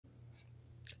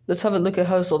let's have a look at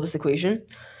how to solve this equation.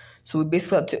 So we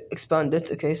basically have to expand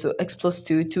it, okay? So x plus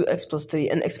 2, 2x plus 3,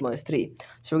 and x minus 3.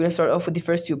 So we're going to start off with the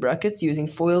first two brackets using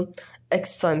FOIL.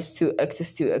 X times 2x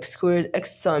is 2x squared,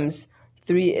 x times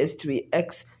 3 is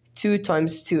 3x, 2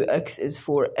 times 2x is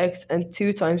 4x, and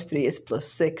 2 times 3 is plus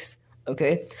 6,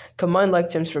 okay? Combine like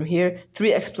terms from here.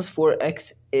 3x plus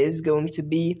 4x is going to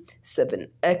be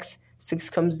 7x, 6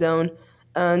 comes down,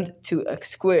 and 2x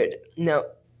squared. Now,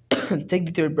 take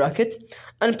the third bracket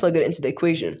and plug it into the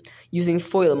equation. Using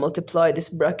FOIL, multiply this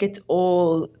bracket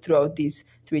all throughout these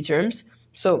three terms.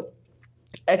 So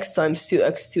x times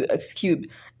 2x, 2x cubed,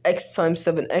 x times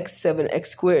 7x, 7x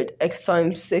squared, x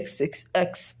times 6,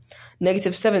 6x,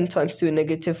 negative 7 times 2,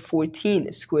 negative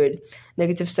 14 squared,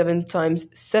 negative 7 times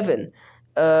 7,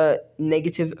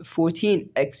 negative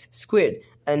 14x squared,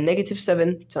 and negative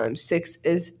 7 times 6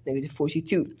 is negative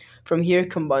 42. From here,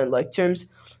 combine like terms.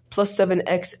 Plus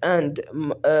 7x and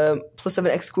plus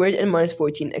 7x squared and minus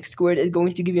 14x squared is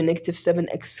going to give you negative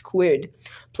 7x squared.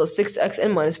 Plus 6x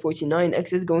and minus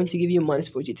 49x is going to give you minus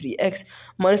 43x.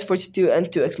 Minus 42 and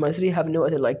 2x minus 3 have no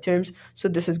other like terms, so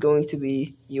this is going to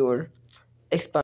be your expand.